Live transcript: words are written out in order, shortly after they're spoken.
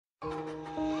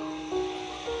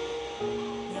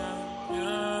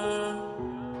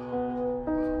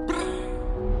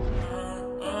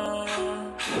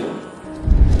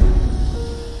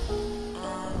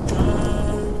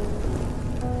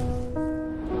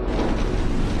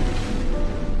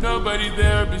nobody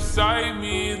there beside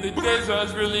me. The days I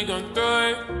was really gonna do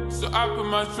it, so I put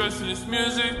my trust in this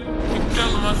music. Keep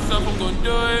telling myself I'm gonna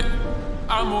do it.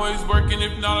 I'm always working,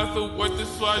 if not I feel worth it,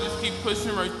 so I just keep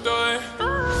pushing right through it.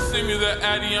 See me the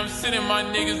Addy, I'm sitting, my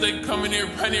niggas, they coming here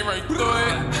running right through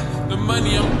it. The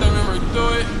money, I'm thumbing right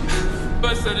through it.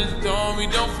 Bust at his dome, he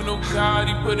don't feel no God,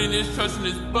 he putting his trust in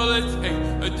his bullets. Ay,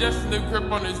 adjusting the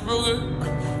grip on his Ruger,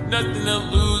 nothing to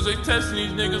lose. They testing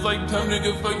these niggas like, dumb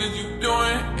nigga, fuck is you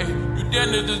doing? Ay, you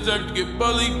damn near deserve to get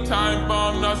bullied. Time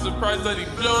bomb, not surprised that he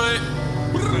blew it.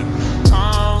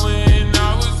 Callin,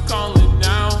 I was calling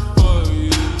now for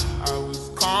you. I was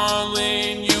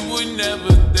calling, you were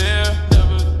never there,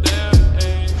 never there.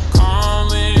 Ay,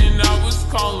 Callin, I was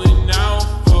calling now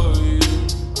for you.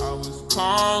 I was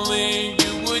calling,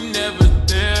 you were never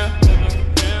there, never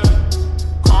there.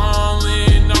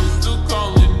 Callin, I'm still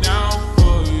calling now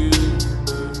for you.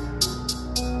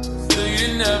 Still you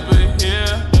never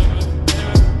here.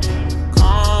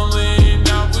 Callin,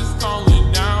 I was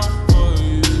calling now for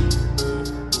you.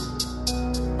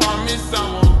 Promise I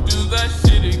won't do that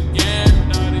shit again,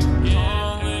 not again.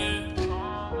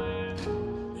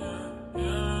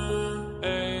 Ay,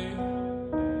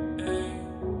 ay,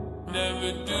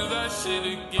 never do that shit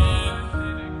again.